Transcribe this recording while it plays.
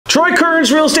Troy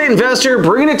Kearns, real estate investor,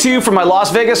 bringing it to you from my Las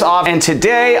Vegas office. And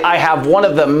today I have one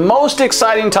of the most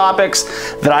exciting topics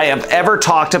that I have ever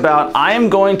talked about. I am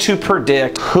going to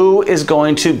predict who is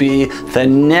going to be the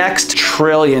next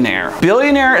trillionaire.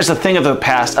 Billionaire is a thing of the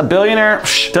past. A billionaire,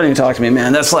 don't even talk to me,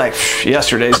 man. That's like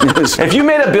yesterday's news. If you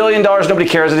made $1 billion, nobody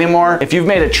cares anymore. If you've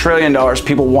made $1 trillion,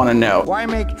 people want to know. Why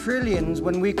make trillions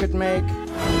when we could make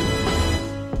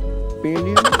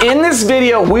billions? In this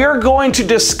video, we are going to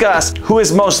discuss who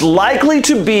is most likely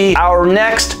to be our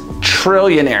next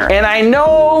trillionaire. And I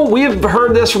know we've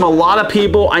heard this from a lot of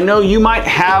people. I know you might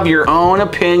have your own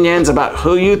opinions about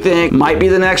who you think might be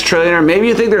the next trillionaire. Maybe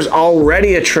you think there's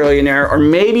already a trillionaire, or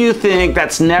maybe you think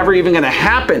that's never even gonna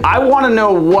happen. I wanna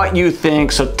know what you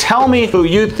think, so tell me who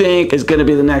you think is gonna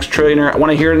be the next trillionaire. I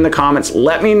wanna hear it in the comments.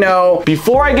 Let me know.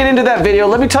 Before I get into that video,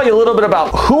 let me tell you a little bit about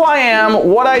who I am,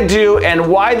 what I do, and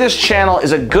why this channel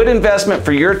is a good investment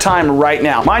for your time right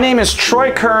now. My name is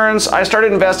Troy Kearns. I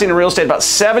started investing in real estate about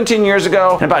 17 years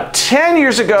ago, and about 10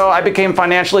 years ago I became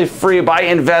financially free by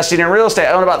investing in real estate.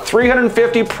 I own about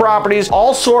 350 properties,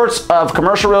 all sorts of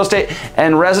commercial real estate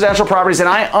and residential properties, and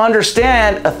I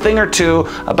understand a thing or two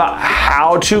about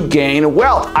how to gain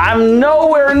wealth. I'm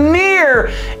nowhere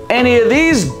near any of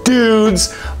these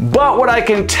dudes, but what I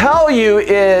can tell you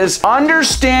is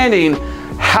understanding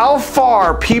how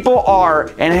far people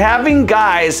are and having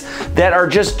guys that are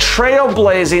just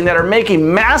trailblazing, that are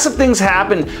making massive things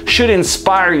happen, should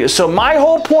inspire you. So my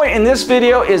whole point in this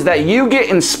video is that you get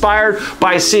inspired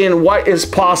by seeing what is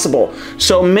possible.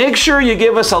 So make sure you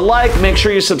give us a like, make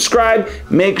sure you subscribe,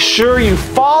 make sure you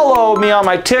follow me on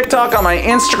my TikTok, on my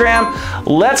Instagram.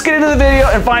 Let's get into the video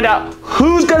and find out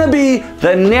who's gonna be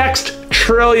the next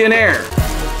trillionaire.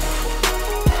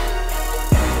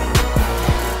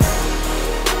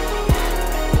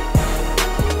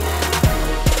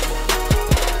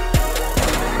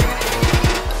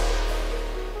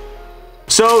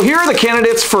 So here are the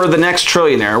candidates for the next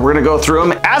trillionaire. We're gonna go through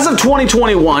them. As of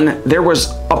 2021, there was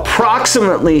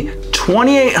approximately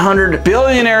 2,800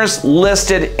 billionaires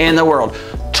listed in the world.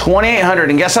 2,800,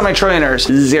 and guess how many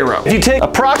trillionaires? Zero. If you take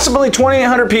approximately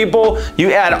 2,800 people,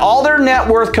 you add all their net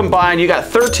worth combined, you got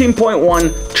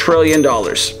 $13.1 trillion.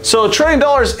 So $1 trillion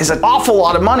is an awful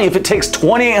lot of money if it takes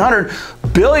 2,800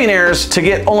 billionaires to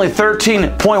get only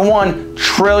 $13.1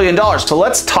 trillion. So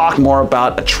let's talk more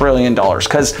about $1 trillion,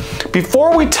 because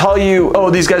before we tell you,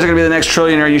 oh, these guys are gonna be the next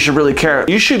trillionaire, you should really care.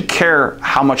 You should care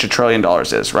how much $1 trillion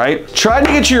is, right? Trying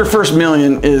to get to your first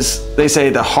million is, they say,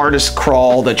 the hardest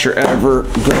crawl that you're ever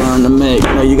going to make.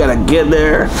 You know, you gotta get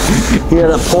there, you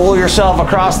gotta pull yourself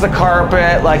across the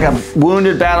carpet like a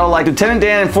wounded battle, like Lieutenant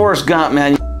Dan and Forrest Gump,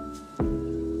 man.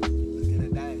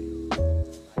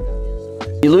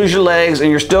 You lose your legs and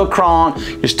you're still crawling,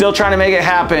 you're still trying to make it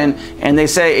happen, and they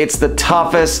say it's the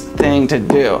toughest thing to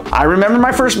do. I remember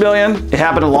my first million. It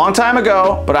happened a long time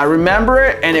ago, but I remember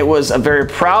it and it was a very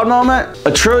proud moment.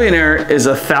 A trillionaire is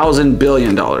 $1,000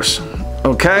 billion,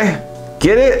 okay?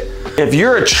 Get it? If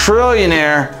you're a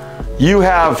trillionaire, you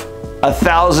have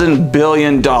 $1,000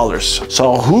 billion.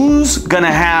 So who's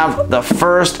gonna have the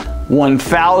first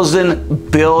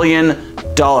 $1,000 billion?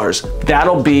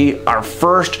 That'll be our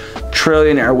first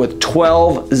trillionaire with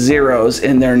 12 zeros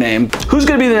in their name. Who's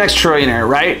gonna be the next trillionaire,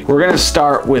 right? We're gonna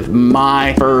start with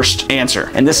my first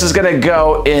answer. And this is gonna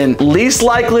go in least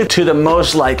likely to the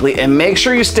most likely. And make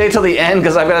sure you stay till the end,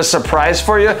 because I've got a surprise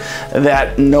for you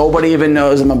that nobody even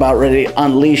knows I'm about ready to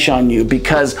unleash on you,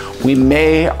 because we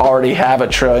may already have a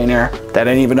trillionaire that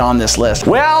ain't even on this list.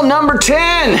 Well, number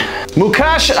 10,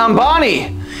 Mukesh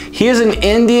Ambani. He is an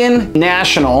Indian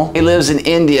national. He lives in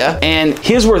India, and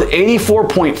he's worth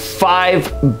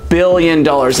 $84.5 billion.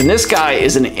 And this guy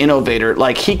is an innovator.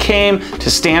 Like, he came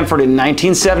to Stanford in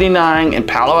 1979 in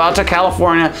Palo Alto,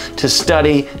 California, to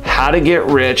study how to get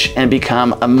rich and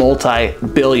become a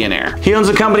multi-billionaire. He owns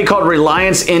a company called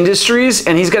Reliance Industries,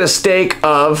 and he's got a stake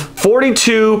of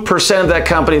 42% of that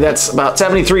company. That's about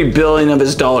 73 billion of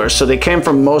his dollars. So they came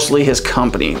from mostly his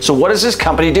company. So what does this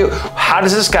company do? How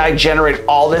does this guy generate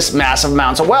all this massive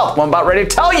amounts of wealth? Well, I'm about ready to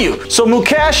tell you. So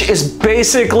Mukesh is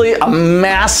basically a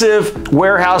massive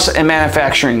warehouse and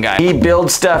manufacturing guy. He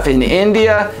builds stuff in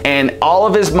India, and all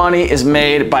of his money is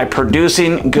made by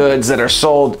producing goods that are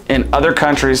sold in other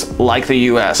countries like the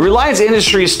US. Reliance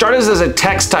Industries started as a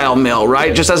textile mill,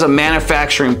 right? Just as a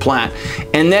manufacturing plant.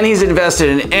 And then he's invested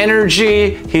in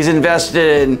energy, he's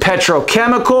invested in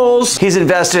petrochemicals, he's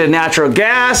invested in natural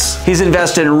gas, he's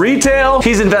invested in retail,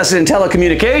 he's invested in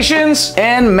telecommunications,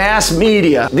 and mass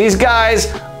media. These guys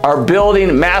are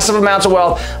building massive amounts of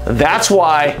wealth. That's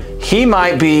why he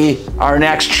might be our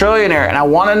next trillionaire. And I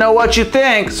want to know what you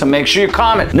think, so make sure you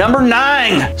comment. Number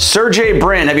 9, Sergey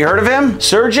Brin. Have you heard of him?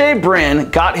 Sergey Brin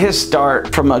got his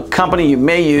start from a company you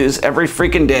may use every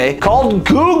freaking day called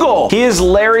Google. He is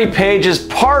Larry Page's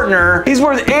partner. He's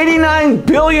worth $89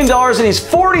 billion and he's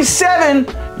 47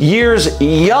 years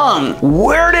young.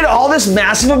 Where did all this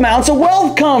massive amounts of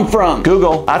wealth come from?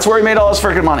 Google. That's where he made all his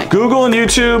freaking money. Google and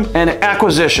YouTube and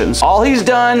acquisitions. All he's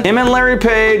done, him and Larry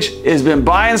Page, has been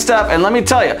buying stuff. And let me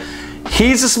tell you,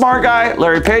 he's a smart guy.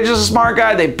 Larry Page is a smart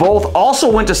guy. They both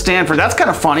also went to Stanford. That's kind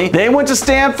of funny. They went to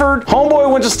Stanford.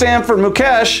 Homeboy went to Stanford,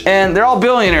 Mukesh, and they're all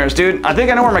billionaires, dude. I think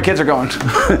I know where my kids are going.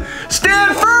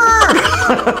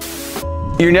 Stanford!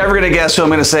 You're never gonna guess who I'm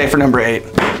gonna say for number 8.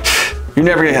 You're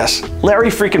never gonna guess. Larry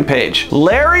freaking Page.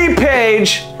 Larry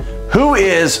Page, who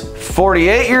is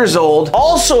 48 years old,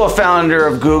 also a founder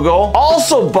of Google,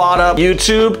 also bought up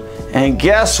YouTube, and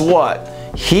guess what?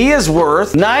 He is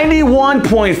worth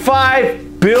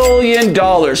 $91.5 billion.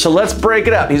 So let's break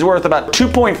it up. He's worth about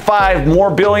 2.5 more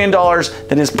billion dollars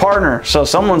than his partner. So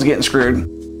someone's getting screwed.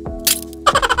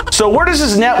 So where does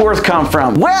his net worth come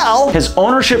from? Well, his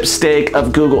ownership stake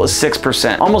of Google is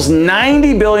 6%. Almost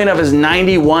 90 billion of his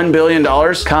 $91 billion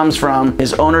comes from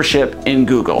his ownership in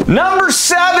Google. Number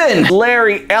 7,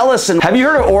 Larry Ellison. Have you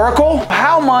heard of Oracle?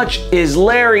 How much is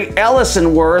Larry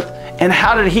Ellison worth and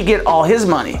how did he get all his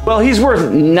money? Well, he's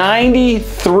worth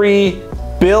 $93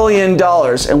 billion.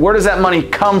 And where does that money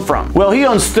come from? Well, he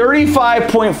owns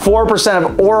 35.4%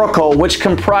 of Oracle, which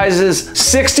comprises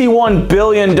 $61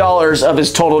 billion of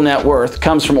his total net worth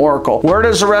comes from Oracle. Where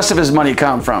does the rest of his money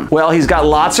come from? Well, he's got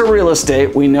lots of real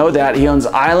estate. We know that. He owns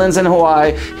islands in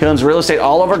Hawaii. He owns real estate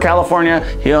all over California.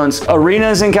 He owns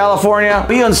arenas in California.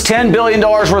 He owns $10 billion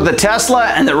worth of Tesla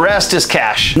and the rest is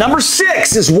cash. Number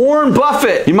 6 is Warren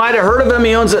Buffett. You might have heard of him.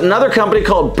 He owns another company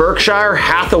called Berkshire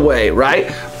Hathaway,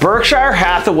 right? Berkshire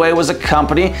Hathaway was a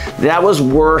company that was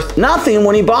worth nothing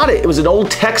when he bought it. It was an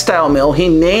old textile mill. He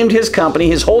named his company,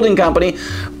 his holding company,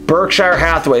 Berkshire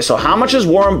Hathaway. So how much is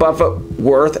Warren Buffett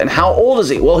worth and how old is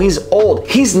he? Well, he's old.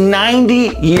 He's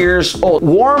 90 years old.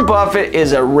 Warren Buffett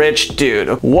is a rich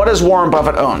dude. What does Warren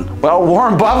Buffett own? Well,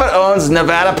 Warren Buffett owns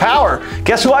Nevada Power.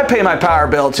 Guess who I pay my power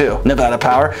bill to? Nevada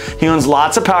Power. He owns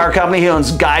lots of power company. He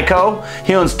owns Geico.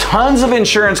 He owns tons of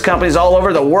insurance companies all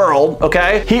over the world,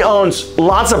 okay? He owns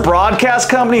lots of broadcast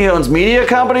company. He owns media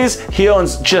companies. He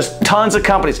owns just tons of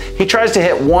companies. He tries to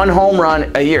hit 1 home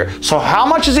run a year. So how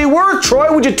much is he worth,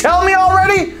 Troy? Would you tell me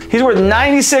already? He's worth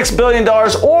 $96 billion,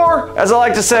 or as I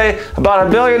like to say, about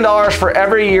 $1 billion for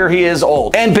every year he is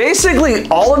old. And basically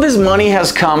all of his money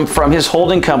has come from his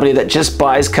holding company that just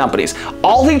buys companies.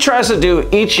 All he tries to do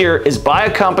each year is buy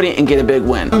a company and get a big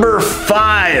win. Number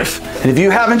 5, and if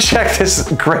you haven't checked this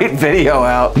great video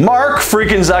out, Mark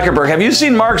freaking Zuckerberg. Have you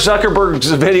seen Mark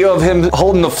Zuckerberg's video of him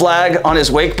holding the flag on his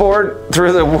wakeboard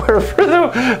through the water?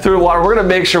 We're gonna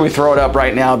make sure we throw it up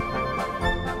right now.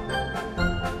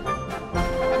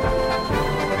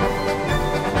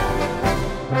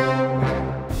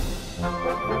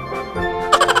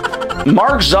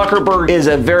 Mark Zuckerberg is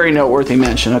a very noteworthy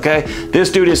mention, okay?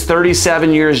 This dude is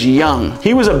 37 years young.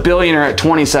 He was a billionaire at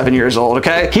 27 years old,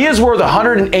 okay? He is worth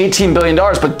 $118 billion,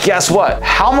 but guess what?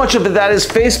 How much of that is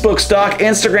Facebook stock,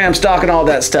 Instagram stock, and all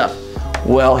that stuff?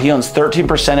 Well, he owns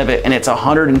 13% of it, and it's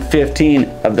 115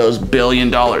 of those $1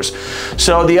 billion.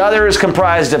 So the other is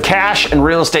comprised of cash and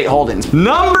real estate holdings.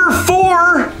 Number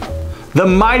 4, the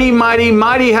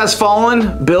mighty has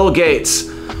fallen, Bill Gates.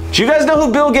 Do you guys know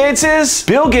who Bill Gates is?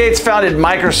 Bill Gates founded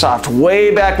Microsoft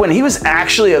way back when. He was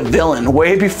actually a villain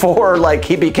way before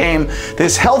he became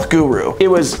this health guru. It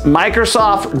was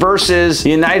Microsoft versus the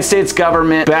United States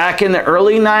government back in the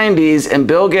early 90s, and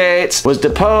Bill Gates was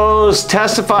deposed,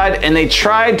 testified, and they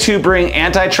tried to bring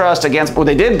antitrust against, well,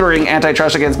 they did bring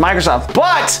antitrust against Microsoft,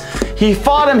 but he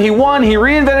fought him, he won, he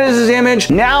reinvented his image.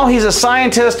 Now he's a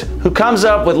scientist who comes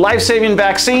up with life-saving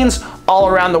vaccines all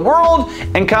around the world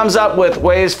and comes up with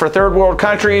ways for third world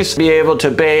countries to be able to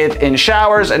bathe in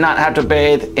showers and not have to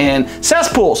bathe in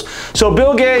cesspools. So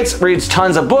Bill Gates reads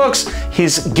tons of books.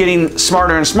 He's getting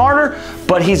smarter and smarter,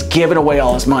 but he's giving away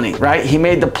all his money, right? He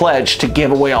made the pledge to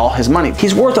give away all his money.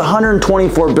 He's worth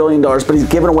 $124 billion, but he's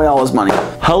giving away all his money.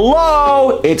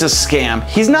 Hello, it's a scam.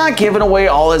 He's not giving away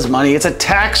all his money. It's a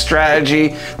tax strategy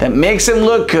that makes him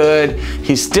look good.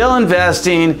 He's still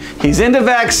investing. He's into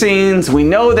vaccines. We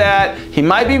know that. He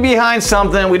might be behind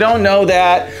something. We don't know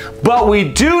that, but we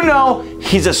do know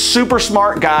he's a super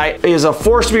smart guy. He is a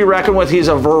force to be reckoned with. He's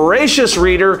a voracious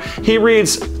reader. He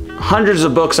reads hundreds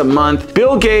of books a month.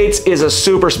 Bill Gates is a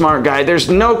super smart guy. There's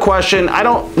no question. I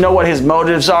don't know what his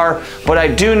motives are, but I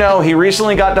do know he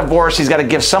recently got divorced. He's got to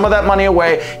give some of that money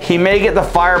away. He may get the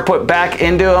fire put back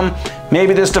into him.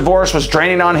 Maybe this divorce was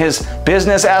draining on his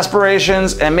business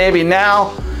aspirations, and maybe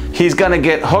now he's gonna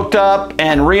get hooked up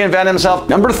and reinvent himself.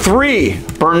 Number 3,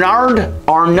 Bernard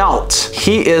Arnault.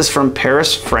 He is from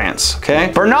Paris, France,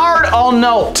 okay? Bernard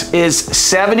Arnault is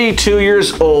 72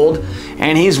 years old,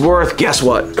 and he's worth, guess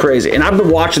what? Crazy. And I've been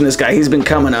watching this guy. He's been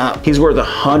coming up. He's worth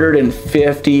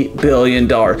 $150 billion.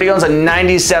 He owns a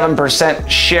 97%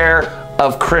 share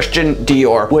of Christian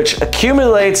Dior, which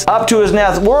accumulates up to his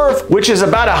net worth, which is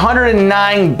about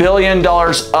 $109 billion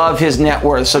of his net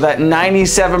worth. So that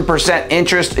 97%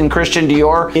 interest in Christian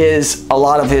Dior is a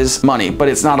lot of his money, but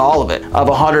it's not all of it, of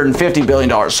 $150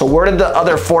 billion. So where did the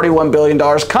other $41 billion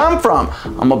come from?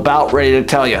 I'm about ready to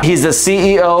tell you. He's the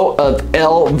CEO of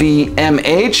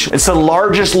LVMH. It's the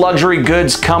largest luxury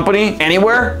goods company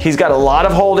anywhere. He's got a lot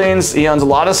of holdings. He owns a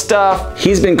lot of stuff.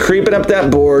 He's been creeping up that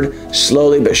board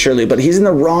slowly but surely, but he's in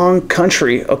the wrong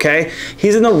country, okay?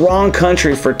 He's in the wrong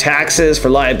country for taxes, for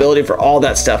liability, for all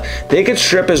that stuff. They could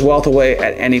strip his wealth away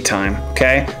at any time,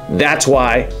 okay? That's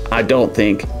why I don't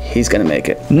think he's gonna make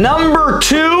it. Number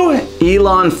 2,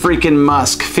 Elon freaking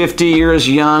Musk, 50 years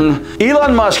young.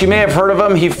 Elon Musk, you may have heard of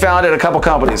him. He founded a couple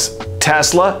companies.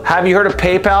 Tesla. Have you heard of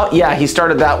PayPal? Yeah, he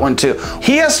started that one too.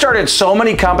 He has started so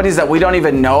many companies that we don't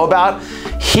even know about.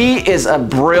 He is a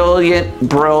brilliant,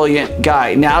 brilliant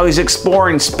guy. Now he's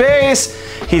exploring space.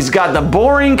 He's got the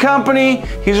Boring Company.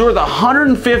 He's worth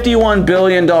 $151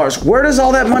 billion. Where does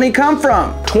all that money come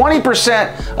from?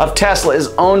 20% of Tesla is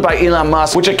owned by Elon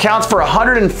Musk, which accounts for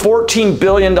 $114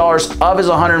 billion of his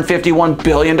 $151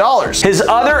 billion. His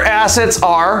other assets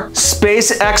are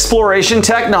space exploration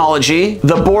technology,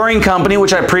 the Boring Company,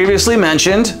 which I previously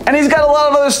mentioned, and he's got a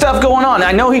lot of other stuff going on.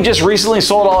 I know he just recently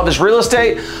sold all of his real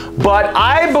estate, but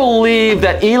I believe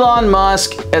that Elon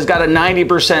Musk has got a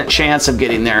 90% chance of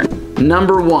getting there.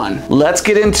 Number 1, let's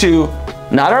get into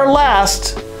not our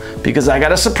last, because I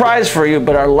got a surprise for you,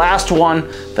 but our last one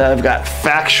that I've got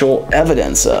factual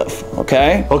evidence of,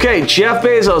 okay? Okay, Jeff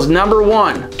Bezos, number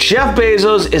 1. Jeff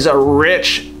Bezos is a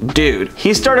rich dude.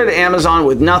 He started Amazon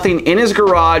with nothing in his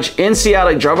garage in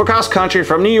Seattle. He drove across country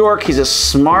from New York. He's a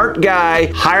smart guy,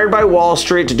 hired by Wall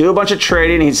Street to do a bunch of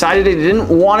trading. He decided he didn't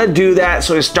want to do that,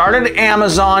 so he started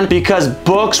Amazon because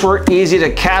books were easy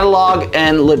to catalog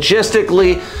and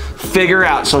logistically figure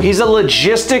out. So he's a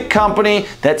logistic company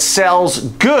that sells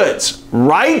goods,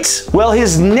 right? Well,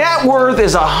 his net worth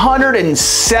is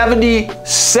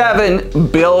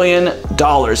 $177 billion.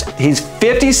 He's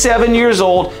 57 years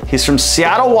old. He's from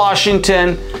Seattle,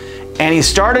 Washington, and he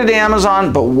started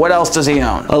Amazon, but what else does he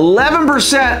own?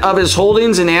 11% of his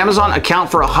holdings in Amazon account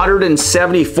for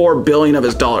 $174 billion of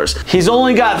his dollars. He's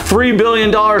only got $3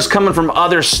 billion coming from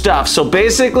other stuff. So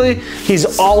basically,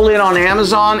 he's all in on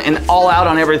Amazon and all out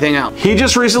on everything else. He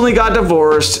just recently got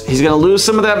divorced. He's gonna lose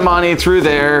some of that money through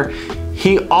there.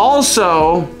 He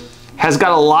also has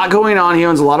got a lot going on. He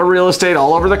owns a lot of real estate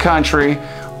all over the country,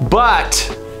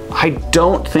 but I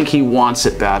don't think he wants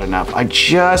it bad enough. I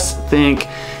just think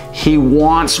he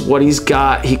wants what he's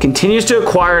got. He continues to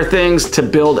acquire things to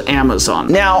build Amazon.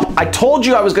 Now, I told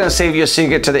you I was gonna save you a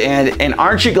secret to the end, and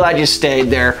aren't you glad you stayed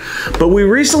there? But we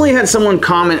recently had someone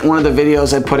comment in one of the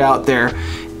videos I put out there,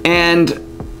 and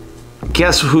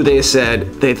guess who they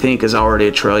said they think is already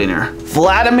a trillionaire?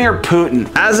 Vladimir Putin.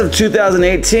 As of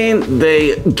 2018,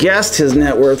 they guessed his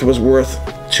net worth was worth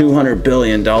 $200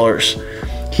 billion.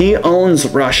 He owns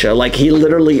Russia, like he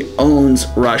literally owns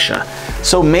Russia.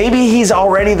 So maybe he's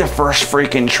already the first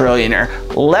freaking trillionaire.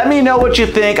 Let me know what you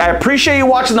think. I appreciate you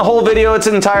watching the whole video in its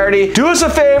entirety. Do us a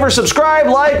favor, subscribe,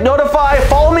 like, notify,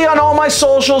 follow me on all my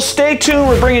socials. Stay tuned,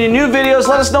 we're bringing you new videos.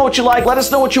 Let us know what you like, let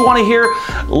us know what you want to hear.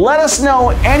 Let us know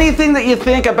anything that you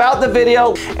think about the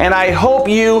video, and I hope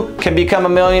you can become a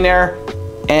millionaire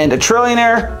and a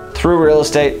trillionaire through real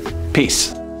estate.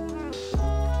 Peace.